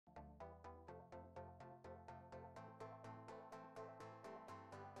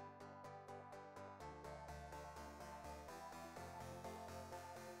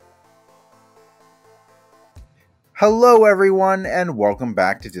Hello, everyone, and welcome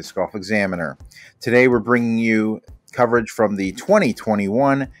back to Disc Golf Examiner. Today, we're bringing you coverage from the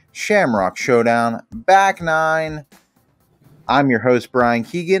 2021 Shamrock Showdown Back 9. I'm your host, Bryan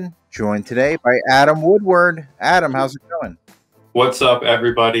Keegan, joined today by Adam Woodward. Adam, how's it going? What's up,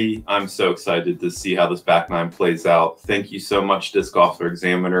 everybody? I'm so excited to see how this back 9 plays out. Thank you so much, Disc Golf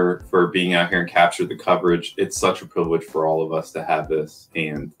Examiner, for being out here and capture the coverage. It's such a privilege for all of us to have this,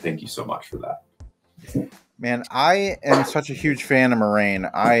 and thank you so much for that. Man, I am such a huge fan of Moraine.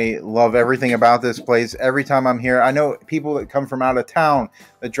 I love everything about this place. Every time I'm here, I know people that come from out of town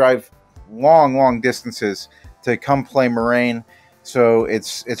that drive long distances to come play Moraine. So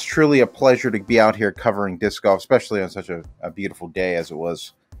it's truly a pleasure to be out here covering disc golf, especially on such a beautiful day as it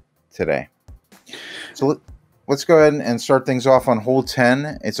was today. So let's go ahead and start things off on hole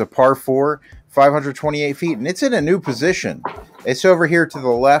 10. It's a par 4, 528 feet, and it's in a new position. It's over here to the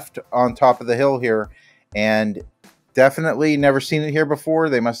left on top of the hill here. And definitely never seen it here before.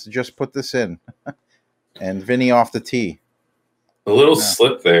 They must have just put this in. And Vinny off the tee. A little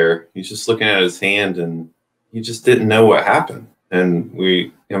slip there. He's just looking at his hand, and he just didn't know what happened.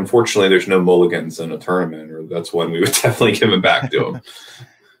 And unfortunately, there's no mulligans in a tournament, or that's when we would definitely give it back to him.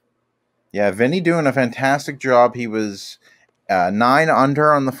 Yeah, Vinny doing a fantastic job. He was 9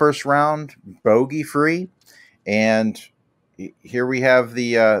 under on the first round, bogey free. And here we have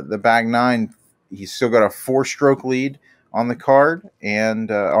the back 9. He's still got a 4-stroke lead on the card and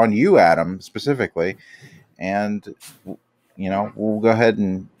on you, Adam, specifically. And, you know, we'll go ahead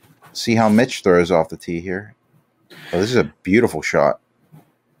and see how Mitch throws off the tee here. Oh, this is a beautiful shot.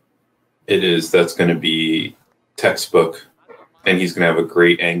 It is. That's going to be textbook. And he's going to have a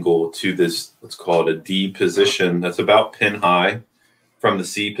great angle to this, let's call it a D position. That's about pin high from the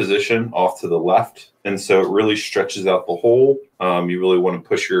C position off to the left. And so it really stretches out the hole. You really want to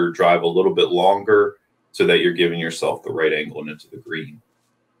push your drive a little bit longer so that you're giving yourself the right angle into the green.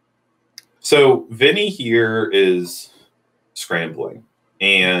 So Vinny here is scrambling.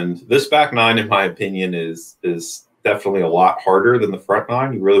 And this back 9, in my opinion, is definitely a lot harder than the front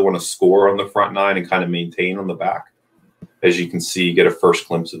 9. You really want to score on the front 9 and kind of maintain on the back. As you can see, get a first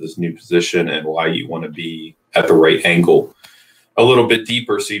glimpse of this new position and why you want to be at the right angle a little bit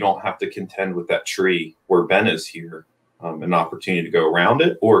deeper so you don't have to contend with that tree where Ben is here. An opportunity to go around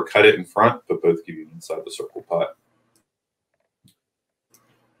it or cut it in front, but both give you an inside the circle putt.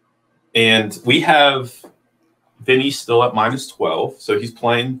 And we have Vinny still at -12, so he's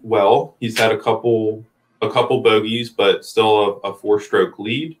playing well. He's had a couple bogeys, but still a 4-stroke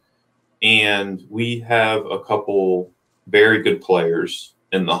lead. And we have a couple very good players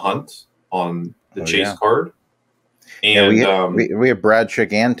in the hunt on the chase card. And yeah, we have Brad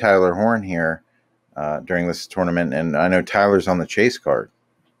Chick and Tyler Horn here during this tournament, and I know Tyler's on the chase card.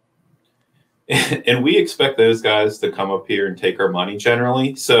 And we expect those guys to come up here and take our money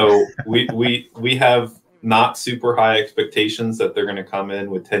generally. So we have not super high expectations that they're going to come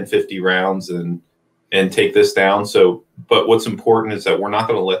in with 10-50 rounds and take this down. So, but what's important is that we're not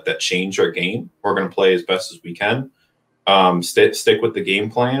going to let that change our game. We're going to play as best as we can. Stick with the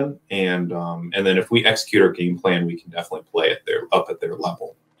game plan, and then if we execute our game plan, we can definitely play up at their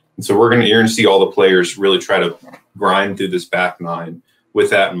level. And so you're gonna see all the players really try to grind through this back 9 with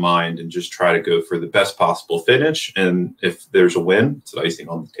that in mind, and just try to go for the best possible finish. And if there's a win, it's icing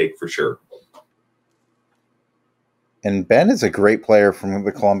on the cake for sure. And Ben is a great player from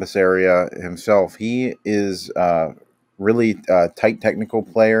the Columbus area himself. He is really tight technical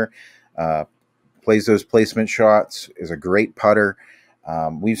player. Plays those placement shots, is a great putter.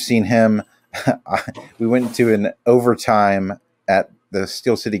 We've seen him. We went to an overtime at the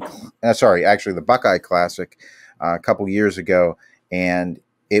Steel City, actually the Buckeye Classic a couple years ago, and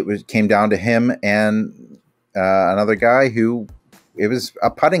it came down to him and another guy who, it was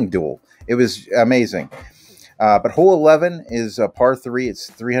a putting duel. It was amazing. But hole 11 is a par 3. It's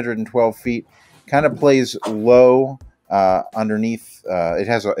 312 feet. Kind of plays low. Underneath,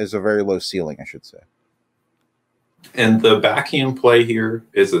 it is a very low ceiling, I should say. And the backhand play here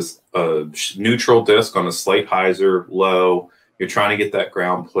is a neutral disc on a slight hyzer, low. You're trying to get that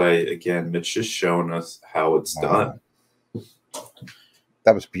ground play. Again, Mitch just showing us how it's done.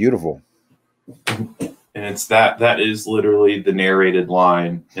 That was beautiful. And it's that is literally the narrated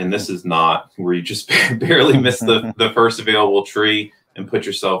line. And this is not where you just barely miss the first available tree and put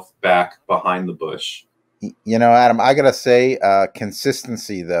yourself back behind the bush. You know, Adam, I got to say,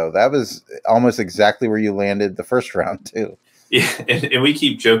 consistency, though. That was almost exactly where you landed the first round, too. Yeah, and we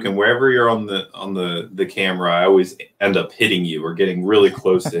keep joking. Wherever you're on the camera, I always end up hitting you or getting really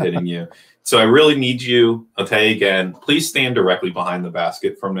close to hitting you. So I really need you. I'll tell you again. Please stand directly behind the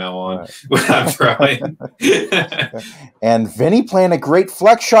basket from now on when I'm throwing. And Vinny playing a great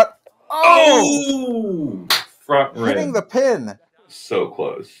flex shot. Oh, front rim. Hitting the pin. So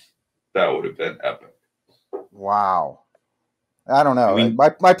close. That would have been epic. Wow. I don't know.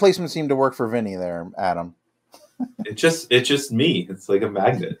 My placement seemed to work for Vinny there, Adam. It's just me. It's like a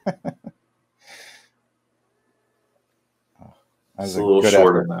magnet. It's a little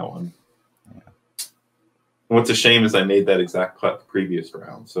short on that one. Yeah. What's a shame is I made that exact putt the previous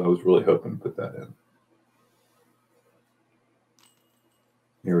round, so I was really hoping to put that in.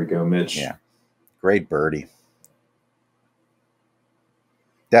 Here we go, Mitch. Yeah. Great birdie.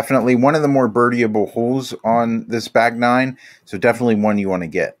 Definitely one of the more birdieable holes on this back nine, so definitely one you want to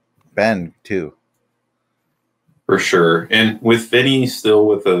get. Ben, too. For sure. And with Vinny still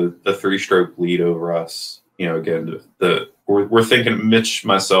with a 3-stroke lead over us, you know, again, we're thinking Mitch,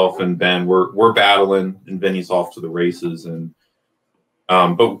 myself, and Ben, we're battling, and Vinny's off to the races. And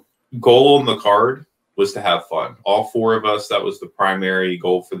but goal on the card was to have fun. All four of us, that was the primary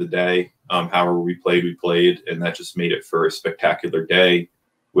goal for the day. However we played, and that just made it for a spectacular day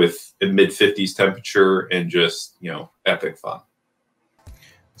with a mid-50s temperature and just, you know, epic fun.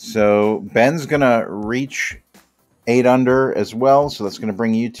 So Ben's going to reach 8 under as well, so that's going to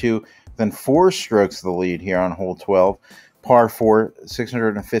bring you to then 4 strokes of the lead here on hole 12. Par 4,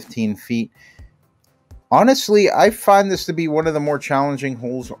 615 feet. Honestly, I find this to be one of the more challenging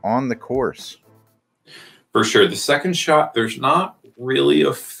holes on the course. For sure. The second shot, there's not really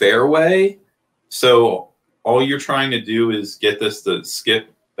a fairway, so all you're trying to do is get this to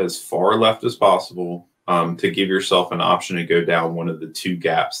skip as far left as possible to give yourself an option to go down one of the 2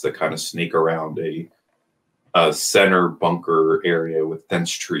 gaps that kind of snake around a center bunker area with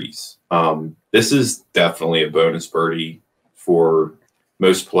dense trees. This is definitely a bonus birdie for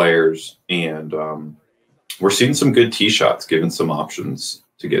most players, and we're seeing some good tee shots, given some options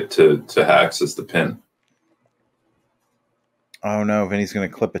to get to access the pin. Oh no, Vinny's going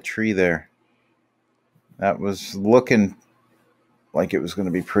to clip a tree there. That was looking like it was going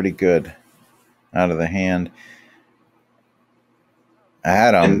to be pretty good out of the hand.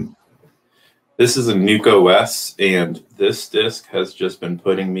 Adam. And this is a Nuke OS, and this disc has just been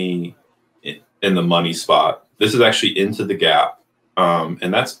putting me in the money spot. This is actually into the gap,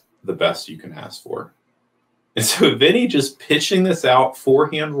 and that's the best you can ask for. And so Vinny just pitching this out,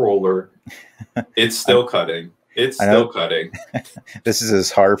 forehand roller. It's still cutting. It's still cutting. This is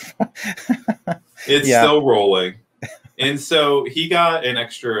his harp. It's still rolling. And so he got an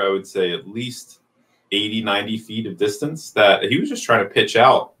extra, I would say, at least 80, 90 feet of distance that he was just trying to pitch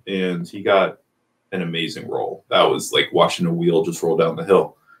out, and he got an amazing roll. That was like watching a wheel just roll down the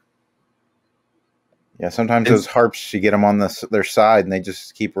hill. Yeah, sometimes those harps, you get them on their side, and they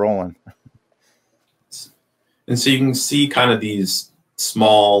just keep rolling. And so you can see kind of these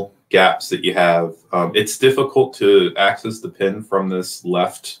small gaps that you have. It's difficult to access the pin from this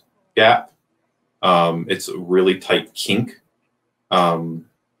left gap. It's a really tight kink. And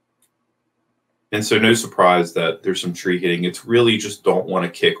so no surprise that there's some tree hitting. It's really just don't want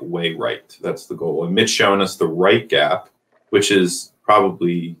to kick way right. That's the goal. And Mitch showing us the right gap, which is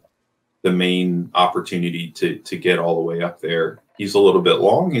probably the main opportunity to get all the way up there. He's a little bit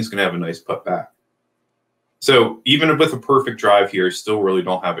long. He's going to have a nice putt back. So even with a perfect drive here, still really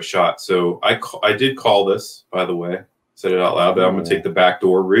don't have a shot. So I did call this, by the way, said it out loud, that I'm going to take the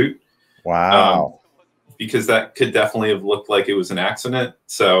backdoor route. Wow. Because that could definitely have looked like it was an accident.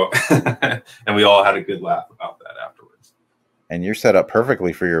 So, and we all had a good laugh about that afterwards. And you're set up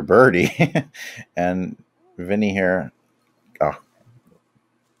perfectly for your birdie. And Vinny here, good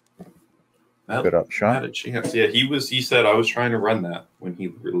up shot. Had a chance. Yeah, he said I was trying to run that when he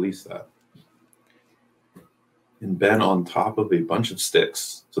released that. And Ben on top of a bunch of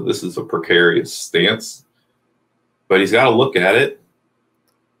sticks. So this is a precarious stance. But he's got to look at it.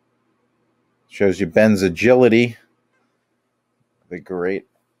 Shows you Ben's agility. The great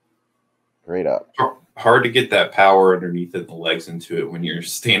up. Hard to get that power underneath it and the legs into it when you're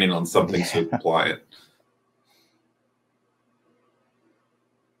standing on something so compliant.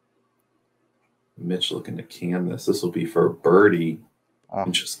 Mitch looking to can this. This will be for a birdie.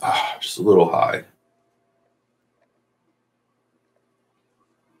 And just a little high.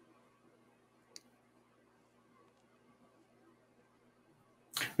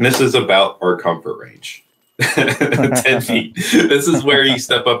 And this is about our comfort range. 10 feet. This is where you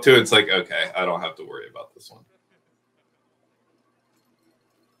step up to it. It's like, okay, I don't have to worry about this one.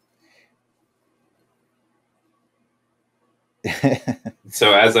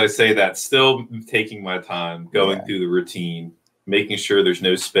 So as I say that, still taking my time, going through the routine, making sure there's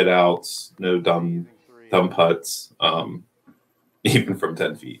no spit outs, no dumb putts, even from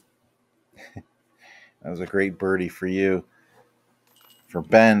 10 feet. That was a great birdie for you. For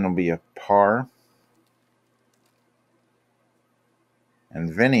Ben, it'll be a par.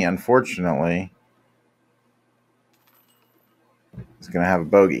 And Vinny, unfortunately, is going to have a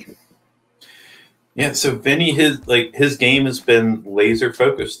bogey. Yeah, so Vinny, his game has been laser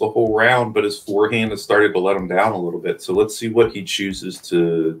focused the whole round, but his forehand has started to let him down a little bit. So let's see what he chooses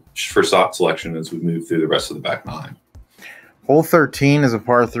for shot selection as we move through the rest of the back nine. Hole 13 is a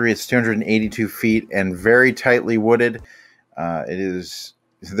par 3. It's 282 feet and very tightly wooded. There's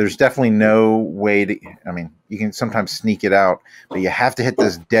definitely no way to, I mean, you can sometimes sneak it out, but you have to hit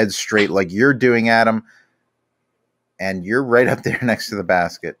this dead straight like you're doing, Adam, and you're right up there next to the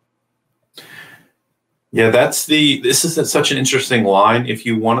basket. Yeah, this is such an interesting line. If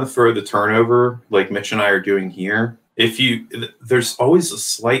you want to throw the turnover like Mitch and I are doing here, there's always a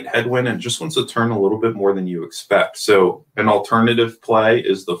slight headwind and just wants to turn a little bit more than you expect. So an alternative play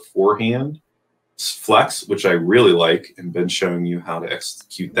is the forehand flex, which I really like, and been showing you how to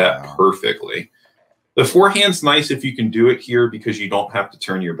execute that perfectly. The forehand's nice if you can do it here because you don't have to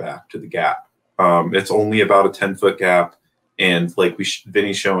turn your back to the gap. It's only about a 10-foot gap. And like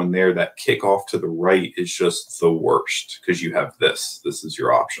Vinny's showing there, that kickoff to the right is just the worst because you have this. This is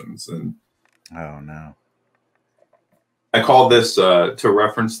your options. And oh, no. I call this, to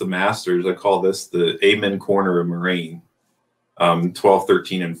reference the Masters, I call this the amen corner of Moraine, 12,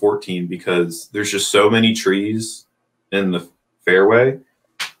 13, and 14, because there's just so many trees in the fairway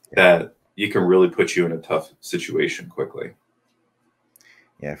that you can really put you in a tough situation quickly.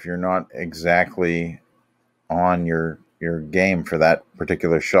 Yeah, if you're not exactly on your game for that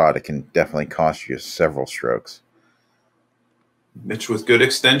particular shot, it can definitely cost you several strokes. Mitch with good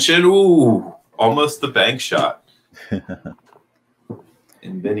extension. Ooh, almost the bank shot.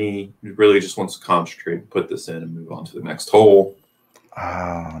 And Vinny really just wants to concentrate, put this in, and move on to the next hole.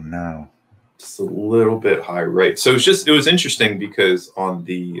 Oh, no. Just a little bit high right. So it was interesting because on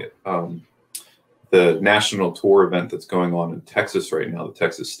the national tour event that's going on in Texas right now, the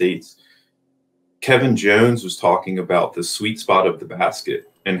Texas States, Kevin Jones was talking about the sweet spot of the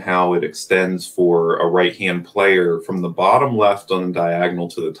basket and how it extends for a right-hand player from the bottom left on the diagonal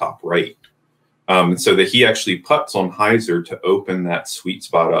to the top right. So that he actually putts on hyzer to open that sweet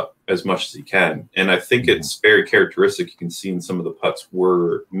spot up as much as he can. And I think it's very characteristic. You can see in some of the putts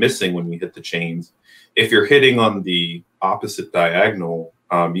we're missing when we hit the chains. If you're hitting on the opposite diagonal,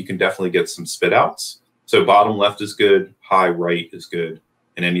 you can definitely get some spit outs. So bottom left is good, high right is good,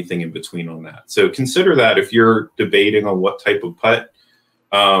 and anything in between on that. So consider that if you're debating on what type of putt,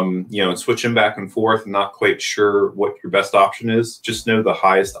 switching back and forth, not quite sure what your best option is, just know the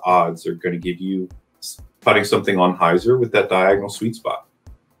highest odds are going to give you putting something on hyzer with that diagonal sweet spot.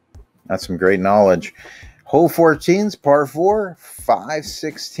 That's some great knowledge. Hole 14's par 4,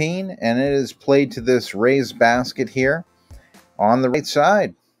 516, and it is played to this raised basket here on the right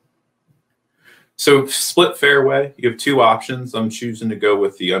side. So split fairway, you have two options. I'm choosing to go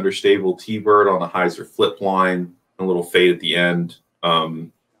with the understable T-bird on a hyzer flip line, a little fade at the end.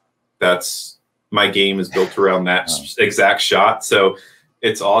 That's my game is built around that exact shot. So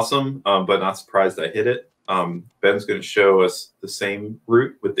it's awesome, but not surprised I hit it. Ben's going to show us the same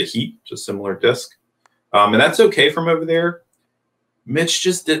route with the heat, just similar disc. And that's okay from over there. Mitch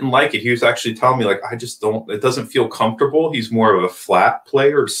just didn't like it. He was actually telling me, like, it doesn't feel comfortable. He's more of a flat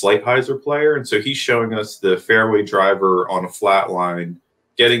player, slight hyzer player. And so he's showing us the fairway driver on a flat line,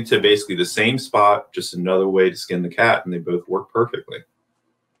 getting to basically the same spot, just another way to skin the cat. And they both work perfectly.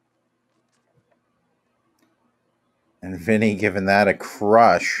 And Vinny giving that a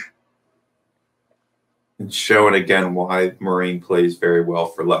crush. And showing again why Moraine plays very well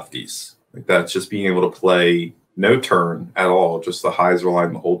for lefties. Like that's just being able to play no turn at all, just the hyzer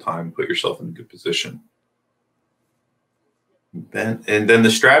line the whole time, put yourself in a good position. And then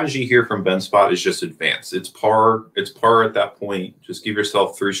the strategy here from Ben's spot is just advance. It's par at that point. Just give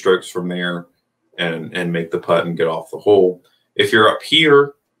yourself 3 strokes from there and make the putt and get off the hole. If you're up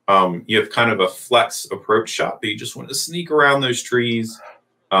here, you have kind of a flex approach shot, but you just want to sneak around those trees.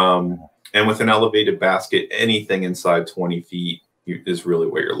 And with an elevated basket, anything inside 20 feet is really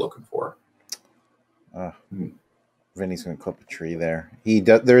what you're looking for. Vinny's going to clip a tree there.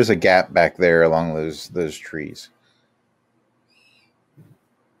 There's a gap back there along those trees.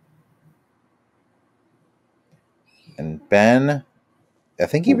 And Ben, I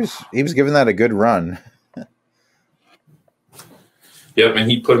think he was giving that a good run. Yep,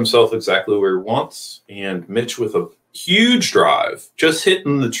 and he put himself exactly where he wants. And Mitch with a Huge drive, just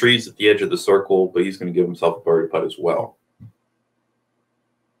hitting the trees at the edge of the circle, but he's going to give himself a birdie putt as well.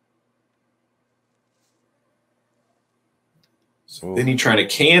 So Vinny trying to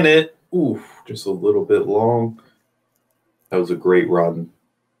can it. Ooh, just a little bit long. That was a great run.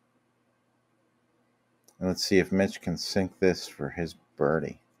 Let's see if Mitch can sink this for his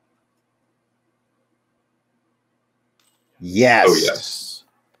birdie. Yes. Oh, yes.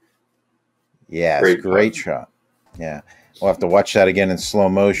 Yes, great shot. Yeah. We'll have to watch that again in slow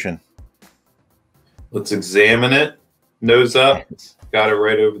motion. Let's examine it. Nose up. Got it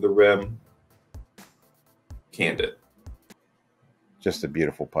right over the rim. Canned it. Just a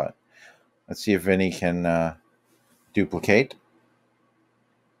beautiful putt. Let's see if Vinny can duplicate.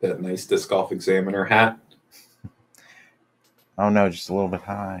 That nice disc golf examiner hat. Oh, no, just a little bit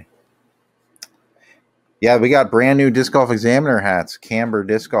high. Yeah, we got brand new disc golf examiner hats. Camber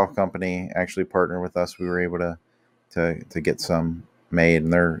Disc Golf Company actually partnered with us. We were able to get some made,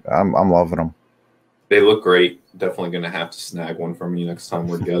 and I'm loving them. They look great. Definitely going to have to snag one from you next time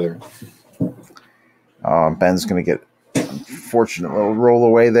we're together. Ben's going to get unfortunate little roll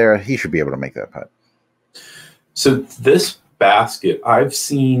away there. He should be able to make that putt. So this basket, I've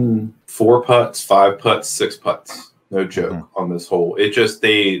seen 4 putts, 5 putts, 6 putts. No joke on this hole. It just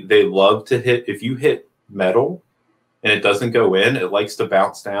they love to hit. If you hit metal and it doesn't go in, it likes to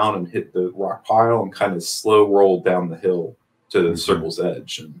bounce down and hit the rock pile and kind of slow roll down the hill to the circle's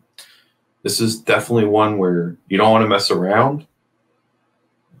edge. And this is definitely one where you don't want to mess around.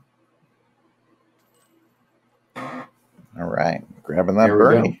 All right, grabbing that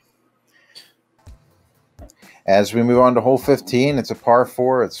birdie. As we move on to hole 15, it's a par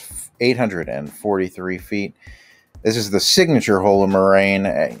 4. It's 843 feet. This is the signature hole of Moraine.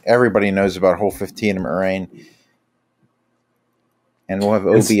 Everybody knows about hole 15 in Moraine. And we'll have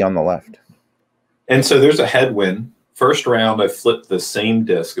OB on the left. And so there's a headwind. First round, I flipped the same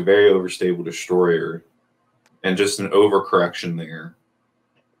disc, a very overstable destroyer, and just an overcorrection there,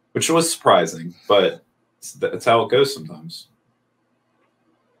 which was surprising, but that's how it goes sometimes.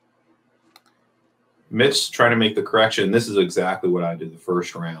 Mitch trying to make the correction. This is exactly what I did the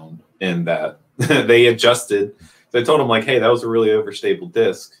first round, in that they adjusted. So I told him, like, hey, that was a really overstable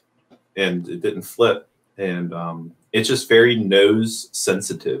disc, and it didn't flip. And it's just very nose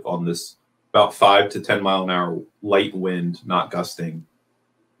sensitive on this about 5 to 10 mile an hour light wind, not gusting.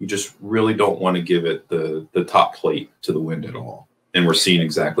 You just really don't want to give it the top plate to the wind at all. And we're seeing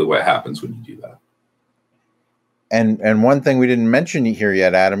exactly what happens when you do that. And one thing we didn't mention here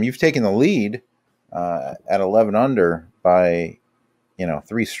yet, Adam, you've taken the lead at 11 under by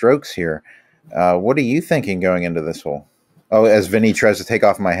 3 strokes here. What are you thinking going into this hole? Oh, as Vinny tries to take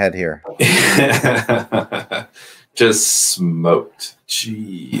off my head here. Just smoked.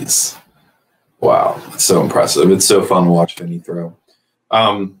 Jeez. Wow. It's so impressive. It's so fun to watch Vinny throw.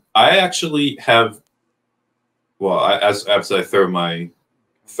 I actually have, as I throw my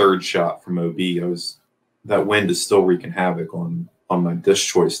third shot from OB, that wind is still wreaking havoc on my disc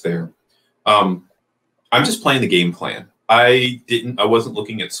choice there. I'm just playing the game plan. I wasn't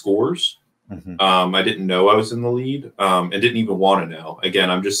looking at scores. I didn't know I was in the lead, and didn't even want to know. Again,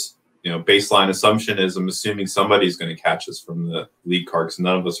 I'm just, baseline assumption is I'm assuming somebody's going to catch us from the lead card, because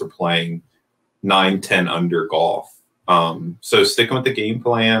none of us are playing 9-10 under golf. So sticking with the game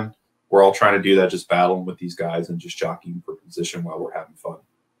plan, we're all trying to do that, just battling with these guys and just jockeying for position while we're having fun.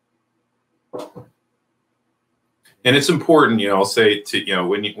 And it's important, I'll say to,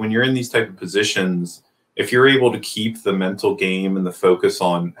 when you're in these type of positions, if you're able to keep the mental game and the focus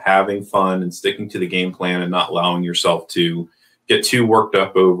on having fun and sticking to the game plan and not allowing yourself to get too worked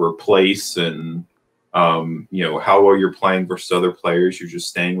up over place and, how well you're playing versus other players, you're just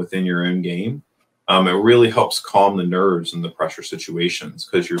staying within your own game. It really helps calm the nerves in the pressure situations,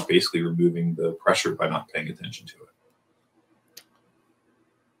 because you're basically removing the pressure by not paying attention to it.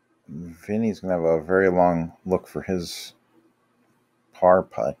 Vinny's going to have a very long look for his par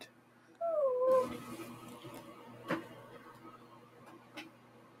putt.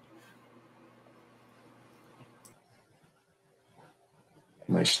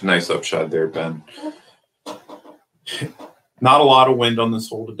 Nice upshot there, Ben. Not a lot of wind on this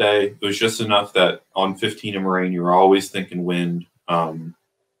hole today. It was just enough that on 15 in Moraine, you're always thinking wind.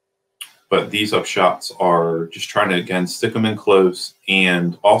 But these upshots are just trying to, again, stick them in close,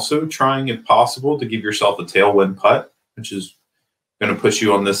 and also trying, if possible, to give yourself a tailwind putt, which is going to put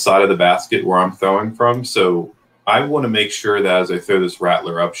you on this side of the basket where I'm throwing from. So I want to make sure that as I throw this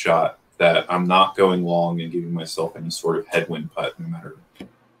rattler upshot, that I'm not going long and giving myself any sort of headwind putt, no matter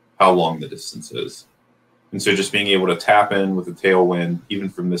how long the distance is. And so just being able to tap in with a tailwind, even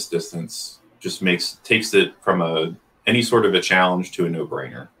from this distance, just takes it from any sort of a challenge to a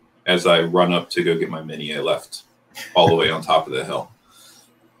no-brainer. As I run up to go get my mini, I left all the way on top of the hill.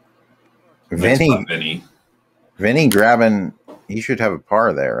 Vinny grabbing, he should have a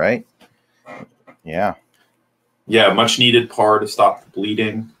par there, right? Yeah. Yeah, much needed par to stop the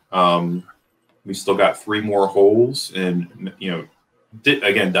bleeding. We still got 3 more holes, and I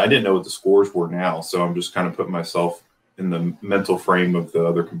didn't know what the scores were now, so I'm just kind of putting myself in the mental frame of the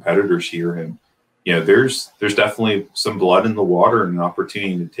other competitors here, and there's definitely some blood in the water and an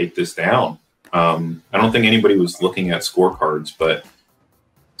opportunity to take this down. I don't think anybody was looking at scorecards, but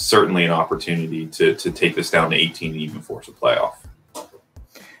certainly an opportunity to take this down to 18 and even force a playoff.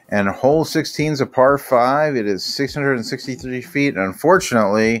 And hole 16 is a par 5. It is 663 feet. And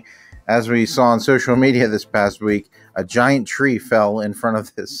unfortunately, as we saw on social media this past week, a giant tree fell in front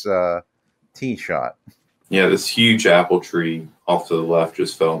of this tee shot. Yeah, this huge apple tree off to the left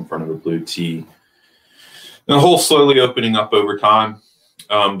just fell in front of a blue tee. And the hole slowly opening up over time.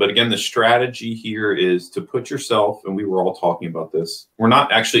 But again, the strategy here is to put yourself, and we were all talking about this, we're not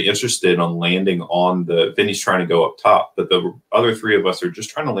actually interested on landing on Vinny's trying to go up top, but the other 3 of us are just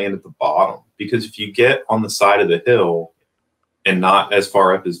trying to land at the bottom. Because if you get on the side of the hill and not as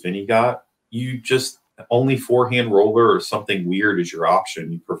far up as Vinny got, you just only forehand roller or something weird is your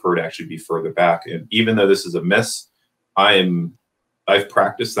option. You prefer to actually be further back. And even though this is a miss, I've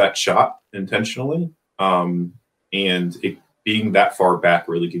practiced that shot intentionally. And being that far back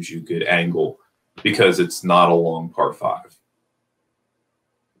really gives you a good angle because it's not a long par 5.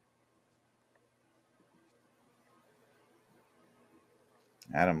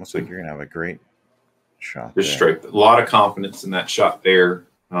 Adam, looks like you're going to have a great shot. Just straight. A lot of confidence in that shot there.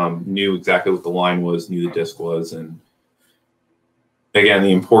 Knew exactly what the line was, knew the disc was. And again,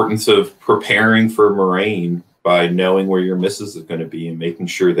 the importance of preparing for Moraine by knowing where your misses is going to be and making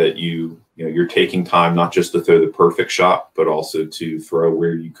sure that you're taking time not just to throw the perfect shot, but also to throw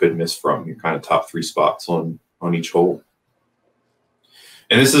where you could miss from your kind of top 3 spots on each hole.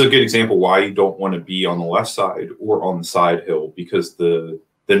 And this is a good example why you don't want to be on the left side or on the side hill, because the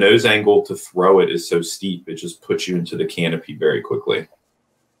nose angle to throw it is so steep, it just puts you into the canopy very quickly.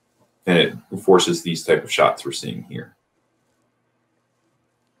 And it forces these type of shots we're seeing here.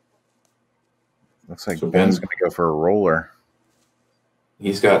 Looks like Ben's going to go for a roller.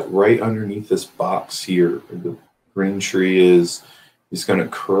 He's got right underneath this box here. The green tree is. He's going to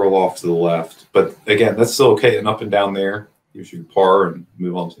curl off to the left. But again, that's still okay. And up and down there gives you par and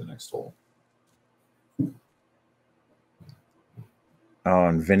move on to the next hole. Oh,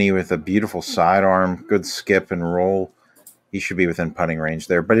 and Vinny with a beautiful sidearm, good skip and roll. He should be within putting range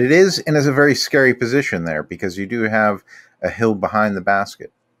there. But it is in a very scary position there because you do have a hill behind the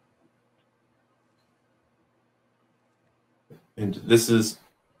basket. And this is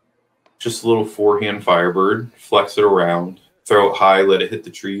just a little forehand Firebird. Flex it around, throw it high, let it hit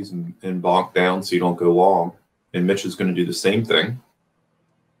the trees and bonk down so you don't go long. And Mitch is going to do the same thing.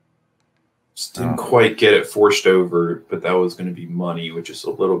 Just didn't quite get it forced over, but that was going to be money, which is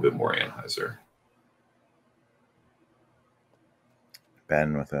a little bit more Anheuser.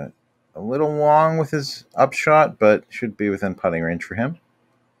 Ben with a little long with his upshot, but should be within putting range for him.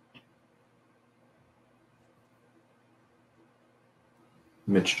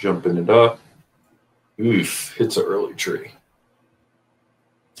 Mitch jumping it up. Oof, hits an early tree.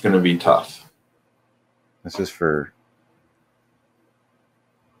 It's going to be tough. This is for...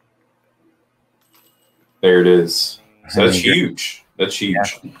 There it is. So that's huge. That's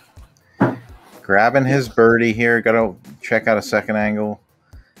huge. Yeah. Grabbing his birdie here. Got to check out a second angle.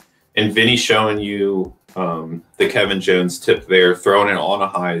 And Vinny showing you the Kevin Jones tip there, throwing it on a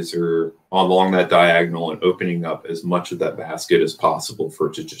hyzer along that diagonal and opening up as much of that basket as possible for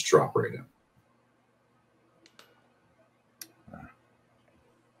it to just drop right in.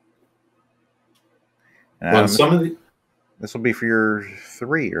 Well, this will be for your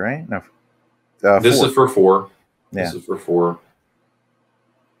 3, right? No, this 4. is for 4. Yeah. This is for 4.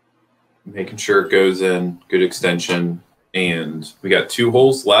 Making sure it goes in, good extension. And we got 2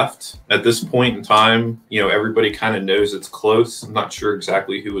 holes left at this point in time. You know, everybody kind of knows it's close. I'm not sure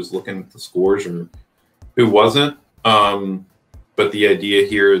exactly who was looking at the scores or who wasn't. But the idea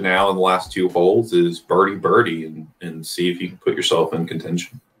here now in the last 2 holes is birdie and see if you can put yourself in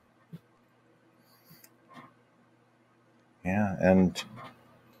contention. Yeah, and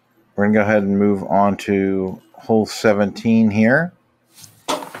we're going to go ahead and move on to hole 17 here.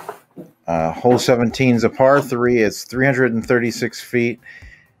 Hole 17 is a par 3. It's 336 feet.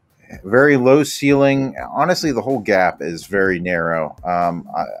 Very low ceiling. Honestly, the whole gap is very narrow.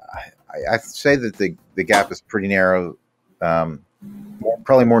 I say that the gap is pretty narrow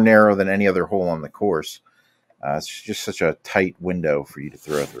Probably more narrow than any other hole on the course. It's just such a tight window for you to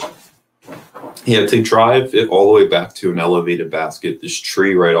throw through. Yeah, to drive it all the way back to an elevated basket, this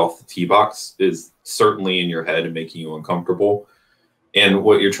tree right off the tee box is certainly in your head and making you uncomfortable. And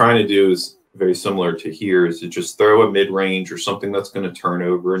what you're trying to do is very similar to here, is to just throw a mid-range or something that's going to turn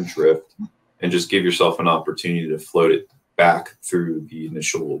over and drift, and just give yourself an opportunity to float it back through the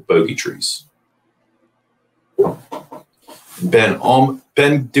initial bogey trees. Ben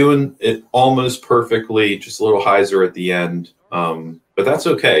doing it almost perfectly, just a little hyzer at the end. But that's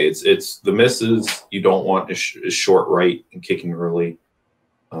okay. It's the misses you don't want is short right and kicking early.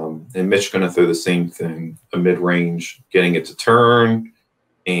 And Mitch going to throw the same thing, a mid-range, getting it to turn,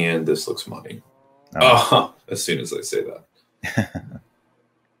 and this looks money. As soon as I say that.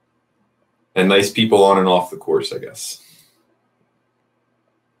 And nice people on and off the course, I guess.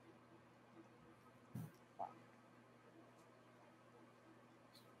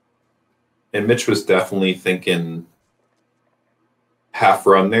 And Mitch was definitely thinking half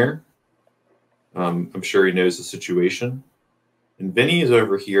run there. I'm sure he knows the situation. And Vinny is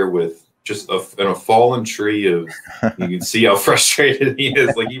over here with just in a fallen tree of, you can see how frustrated he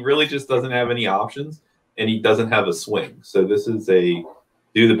is. Like, he really just doesn't have any options, and he doesn't have a swing. So this is a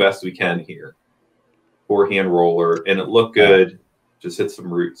do the best we can here. Forehand roller, and it looked good. Just hit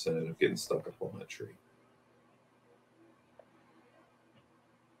some roots and ended up getting stuck up on that tree.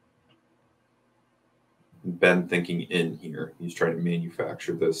 Ben thinking in here. He's trying to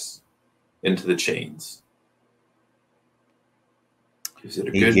manufacture this into the chains. Gives it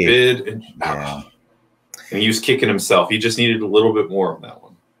a good bid. And, and he was kicking himself. He just needed a little bit more on that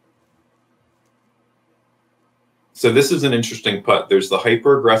one. So this is an interesting putt. There's the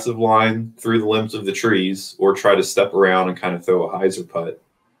hyper-aggressive line through the limbs of the trees, or try to step around and kind of throw a hyzer putt.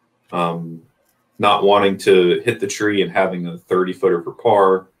 Not wanting to hit the tree and having a 30-footer for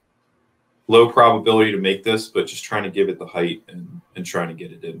par. Low probability to make this, but just trying to give it the height and trying to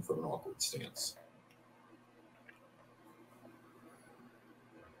get it in from an awkward stance.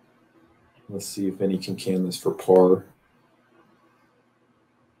 Let's see if Vinny can this for par.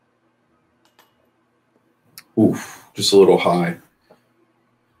 Oof, just a little high.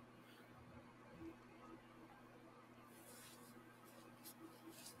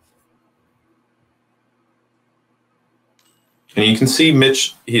 And you can see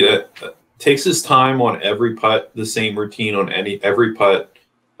Mitch, he takes his time on every putt, the same routine on every putt.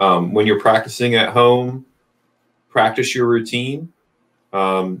 When you're practicing at home, practice your routine,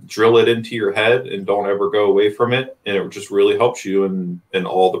 drill it into your head, and don't ever go away from it. And it just really helps you in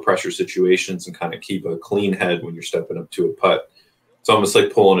all the pressure situations, and kind of keep a clean head when you're stepping up to a putt. It's almost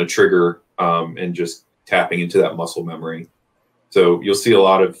like pulling a trigger and just tapping into that muscle memory. So you'll see a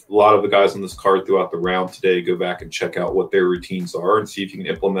lot of the guys on this card throughout the round today. Go back and check out what their routines are and see if you can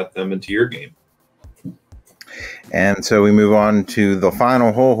implement them into your game. And so we move on to the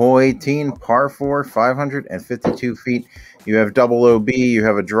final hole, hole 18, par 4, 552 feet. You have double OB, you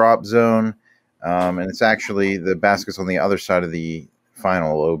have a drop zone, and it's actually the basket's on the other side of the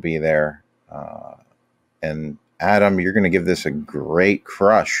final OB there. And Adam, you're going to give this a great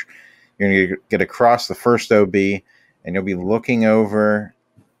crush. You're going to get across the first OB, and you'll be looking over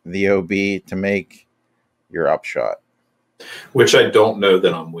the OB to make your upshot. Which I don't know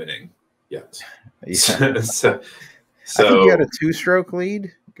that I'm winning yet. Yeah. so I think you had a 2-stroke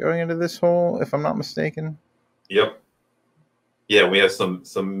lead going into this hole, if I'm not mistaken. Yep. Yeah, we have some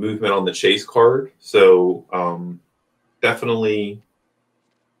movement on the chase card. So definitely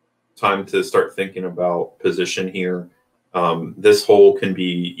time to start thinking about position here. This hole can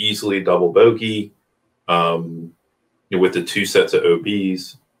be easily double bogey. With the 2 sets of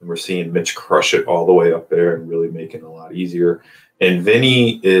OBs, and we're seeing Mitch crush it all the way up there and really making it a lot easier. And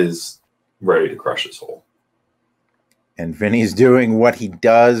Vinny is ready to crush this hole. And Vinny's doing what he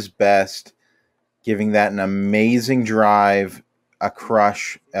does best, giving that an amazing drive, a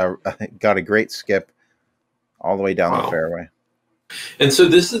crush, got a great skip all the way down the fairway. And so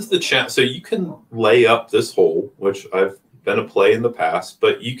this is the chance. So you can lay up this hole, which I've been a play in the past,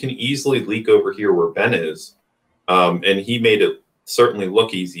 but you can easily leak over here where Ben is. And he made it certainly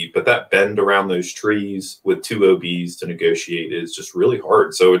look easy, but that bend around those trees with 2 OBs to negotiate is just really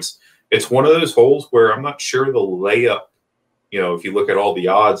hard. So it's one of those holes where I'm not sure the layup, if you look at all the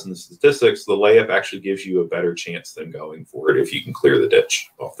odds and the statistics, the layup actually gives you a better chance than going for it if you can clear the ditch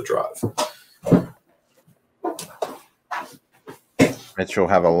off the drive. Mitch will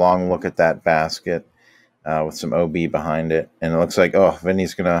have a long look at that basket with some OB behind it. And it looks like,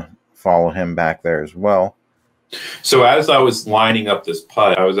 Vinny's going to follow him back there as well. So as I was lining up this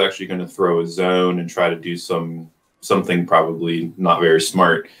putt, I was actually going to throw a zone and try to do some something probably not very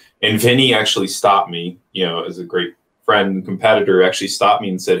smart. And Vinny actually stopped me, you know, as a great friend and competitor, actually stopped me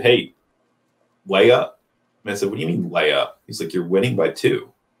and said, "Hey, lay up." And I said, "What do you mean lay up?" He's like, "You're winning by 2."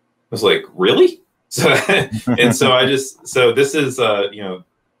 I was like, "Really?" So, and so this is, you know,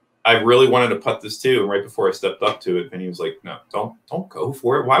 I really wanted to putt this too. And right before I stepped up to it, Vinny was like, "No, don't go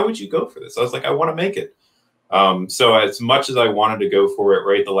for it. Why would you go for this?" I was like, "I want to make it." So as much as I wanted to go for it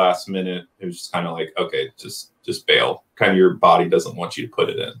right at the last minute, it was just kind of like, okay, just bail. Kind of your body doesn't want you to put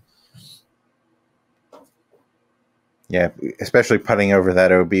it in. Yeah, especially putting over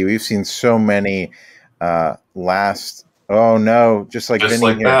that OB. We've seen so many oh no, just like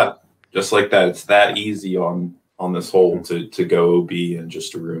Vinny here. That. Just like that. It's that easy on this hole to go OB and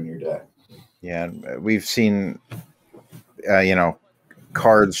just to ruin your day. Yeah, we've seen, you know,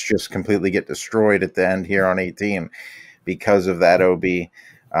 cards just completely get destroyed at the end here on 18 because of that OB.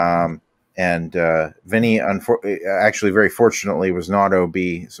 And Vinny, actually, very fortunately, was not OB,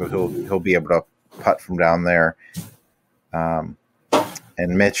 so he'll be able to putt from down there. And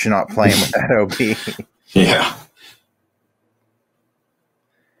Mitch not playing with that OB. Yeah.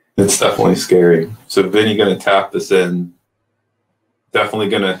 It's definitely scary. So Vinny going to tap this in. Definitely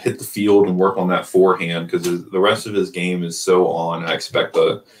going to hit the field and work on that forehand because the rest of his game is so on. I expect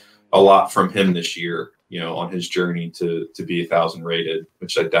a lot from him this year, you know, on his journey to be 1,000 rated,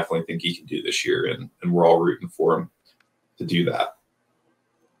 which I definitely think he can do this year. And we're all rooting for him to do that.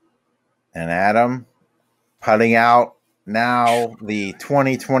 And Adam putting out now the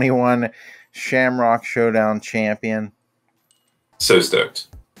 2021 Shamrock Showdown champion. So stoked.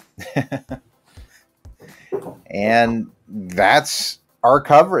 And that's our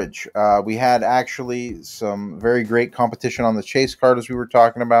coverage. We had actually some very great competition on the chase card, as we were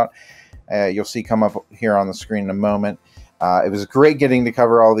talking about. You'll see come up here on the screen in a moment. It was great getting to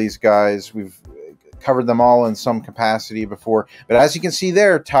cover all these guys. We've covered them all in some capacity before. But as you can see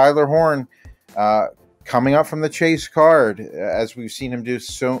there, Tyler Horn coming up from the chase card, as we've seen him do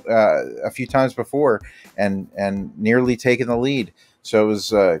so a few times before, and nearly taking the lead. So it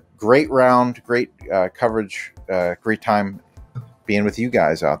was a great round, great coverage, great time being with you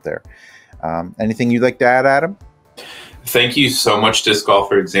guys out there. Anything you'd like to add, Adam? Thank you so much, Disc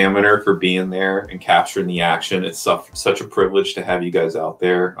Golfer Examiner, for being there and capturing the action. It's such a privilege to have you guys out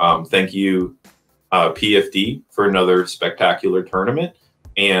there. Thank you, PFD, for another spectacular tournament.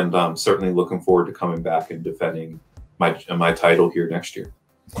 And I'm certainly looking forward to coming back and defending my title here next year.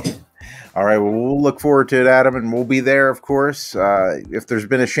 All right, well, we'll look forward to it, Adam, and we'll be there, of course. If there's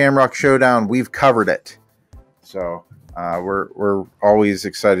been a Shamrock Showdown, we've covered it. So we're always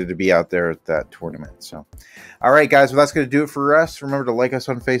excited to be out there at that tournament. So, all right, guys, well, that's going to do it for us. Remember to like us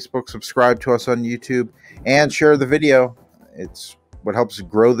on Facebook, subscribe to us on YouTube, and share the video. It's what helps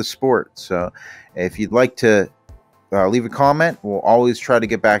grow the sport. So if you'd like to leave a comment, we'll always try to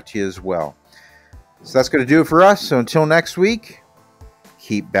get back to you as well. So that's going to do it for us. So until next week,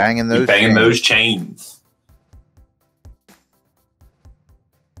 keep banging those chains.